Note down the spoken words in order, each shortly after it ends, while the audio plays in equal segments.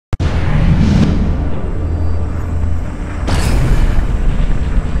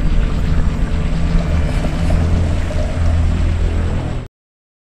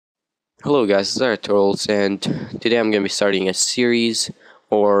Hello guys, this is Arturals, and today I'm going to be starting a series,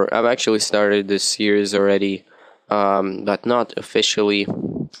 or I've actually started this series already, but not officially.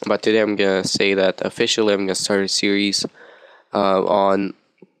 But today I'm going to say that officially I'm going to start a series on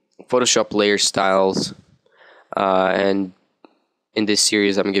Photoshop layer styles, and in this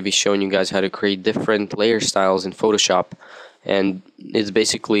series I'm going to be showing you guys how to create different layer styles in Photoshop, and it's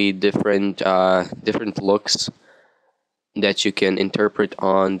basically different looks that you can interpret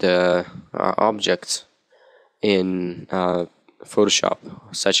on the objects in Photoshop,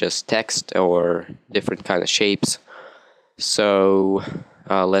 such as text or different kind of shapes. So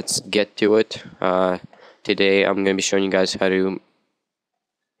let's get to it. Today I'm going to be showing you guys how to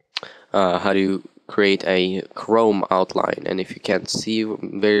create a chrome outline, and if you can't see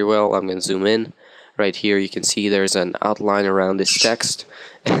very well, I'm going to zoom in. Right here you can see there's an outline around this text,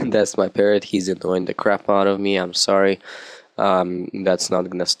 and that's my parrot. He's annoying the crap out of me. I'm sorry. That's not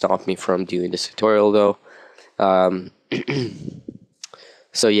gonna stop me from doing this tutorial though.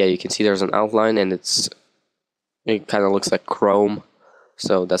 So yeah, you can see there's an outline, and it kind of looks like chrome,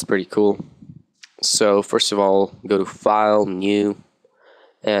 so that's pretty cool. So first of all, go to File, New,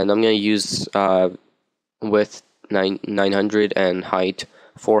 and I'm gonna use width 900 and height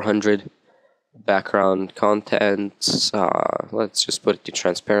 400. Background contents, let's just put it to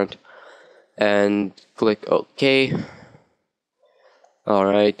transparent, and click OK.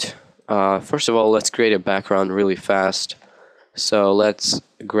 Alright, first of all, let's create a background really fast. So let's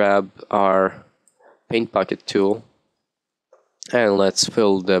grab our paint bucket tool and let's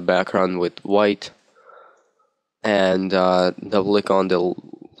fill the background with white, and double click on the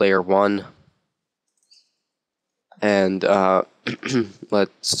layer 1, and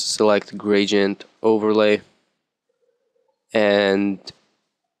let's select gradient overlay, and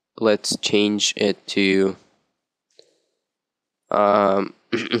let's change it to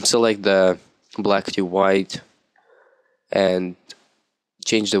select the black to white, and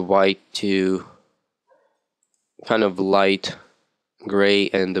change the white to kind of light gray,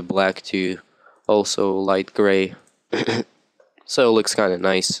 and the black to also light gray. So it looks kind of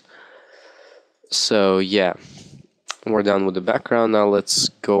nice. So yeah, we're done with the background. Now let's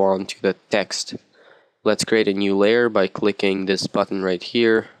go on to the text. Let's create a new layer by clicking this button right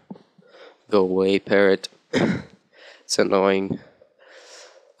here. Go away, parrot. It's annoying.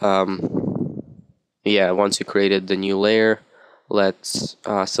 Yeah, once you created the new layer, let's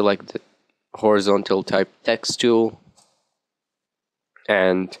select the horizontal type text tool,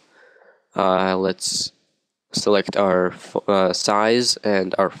 and let's select our size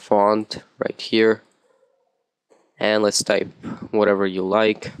and our font right here, and let's type whatever you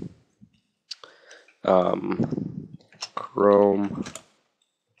like. Chrome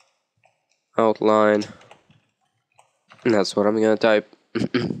outline, and that's what I'm gonna type.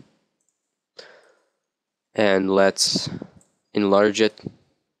 And let's enlarge it.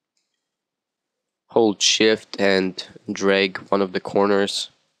 Hold shift and drag one of the corners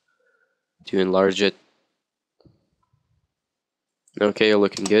to enlarge it. Okay, you're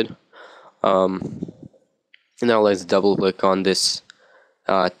looking good. Now let's double click on this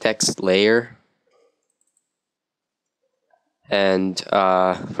text layer, and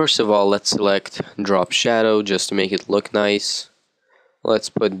first of all, let's select drop shadow just to make it look nice. Let's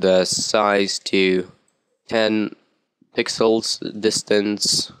put the size to 10 pixels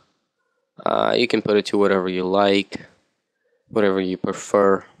distance. You can put it to whatever you like, whatever you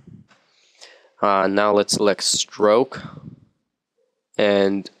prefer. Now let's select stroke,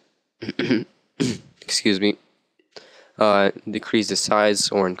 and excuse me, decrease the size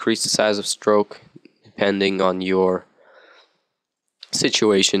or increase the size of stroke depending on your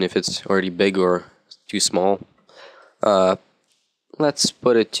situation, if it's already big or too small. Let's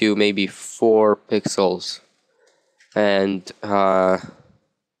put it to maybe 4 pixels, and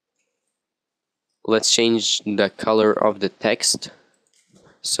let's change the color of the text.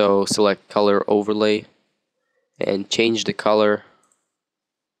 So select color overlay and change the color.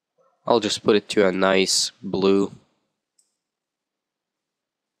 I'll just put it to a nice blue.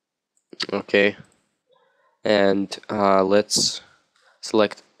 Okay, and let's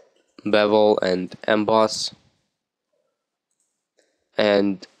select bevel and emboss,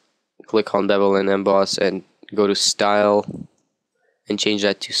 and click on bevel and emboss, and go to style and change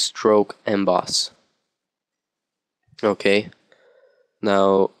that to stroke emboss. Okay,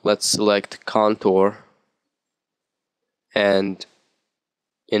 now let's select contour, and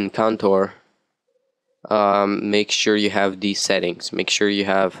in contour make sure you have these settings. Make sure you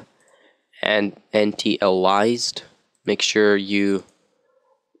have anti-aliased. Make sure you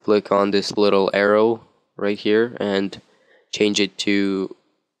click on this little arrow right here and change it to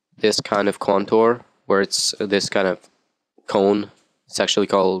this kind of contour where it's this kind of cone. It's actually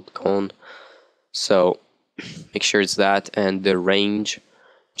called cone. So make sure it's that, and the range,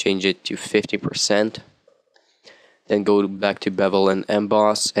 change it to 50%. Then go back to bevel and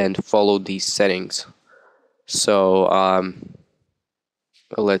emboss and follow these settings. So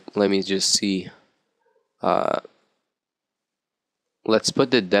let me just see. Let's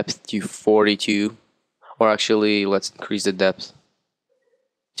put the depth to 42, or actually let's increase the depth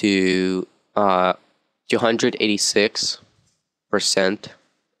to 286%.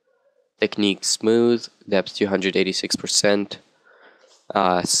 Technique smooth, depth 286%.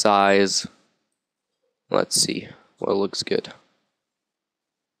 Size, let's see what looks good.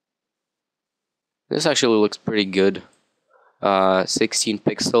 This actually looks pretty good. 16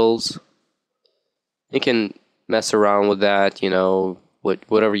 pixels. You can mess around with that, you know,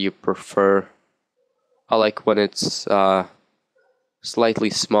 whatever you prefer. I like when it's slightly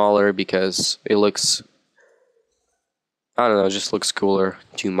smaller because it looks, I don't know, just looks cooler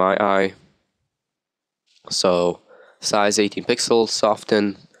to my eye. So size 18 pixels,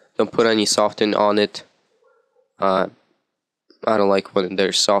 soften. Don't put any soften on it. I don't like when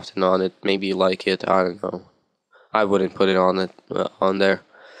there's soften on it. Maybe you like it. I don't know. I wouldn't put it on it on there.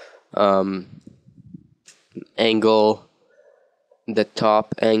 Angle. The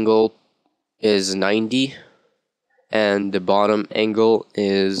top angle is 90, and the bottom angle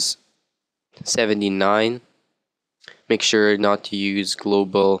is 79. Make sure not to use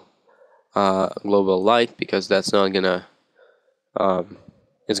global light because that's not gonna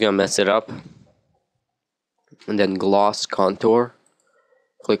it's gonna mess it up. And then gloss contour.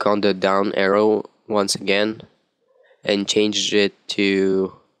 Click on the down arrow once again and change it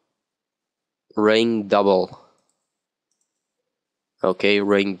to ring double. Okay,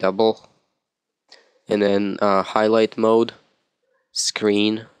 ring double. And then highlight mode,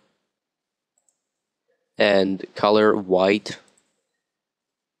 screen, and color white.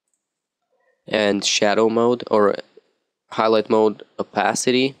 And shadow mode, or highlight mode,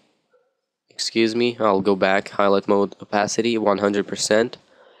 opacity. Excuse me, I'll go back. Highlight mode, opacity 100%.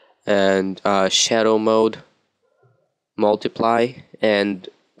 And shadow mode, multiply, and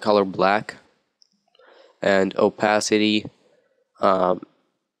color black. And opacity 45%.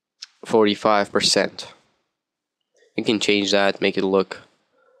 You can change that, make it look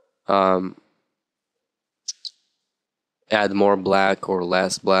add more black or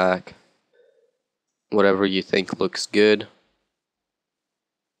less black, whatever you think looks good.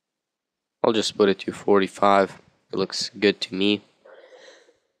 I'll just put it to 45. It looks good to me.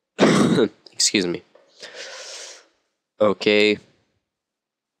 Excuse me. Okay,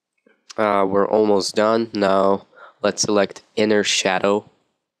 we're almost done. Now let's select inner shadow.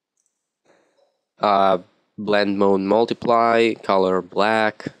 Blend mode, multiply, color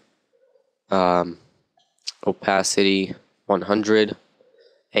black, opacity 100,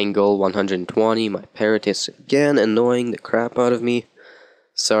 angle 120. My parrot is again annoying the crap out of me.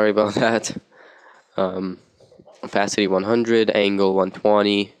 Sorry about that. Opacity 100, angle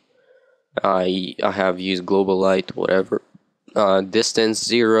 120. I have used global light, whatever. Distance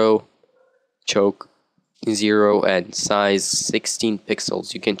 0, choke 0, and size 16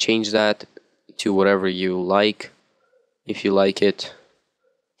 pixels. You can change that to whatever you like. If you like it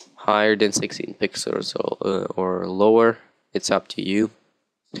higher than 16 pixels or lower, it's up to you.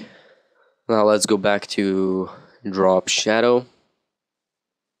 Now let's go back to drop shadow,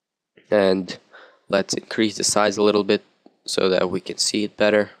 and let's increase the size a little bit so that we can see it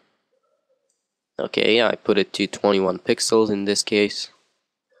better. Okay, I put it to 21 pixels in this case.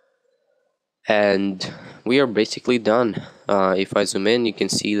 And we are basically done. If I zoom in, you can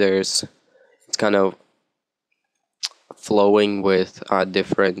see it's kind of flowing with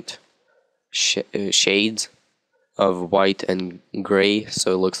different shades of white and gray,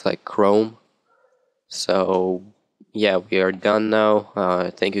 so it looks like chrome. So yeah, we are done now.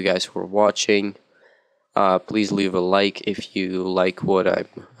 Thank you guys for watching. Please leave a like if you like what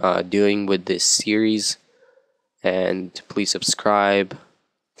I'm doing with this series, and please subscribe,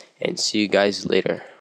 and see you guys later.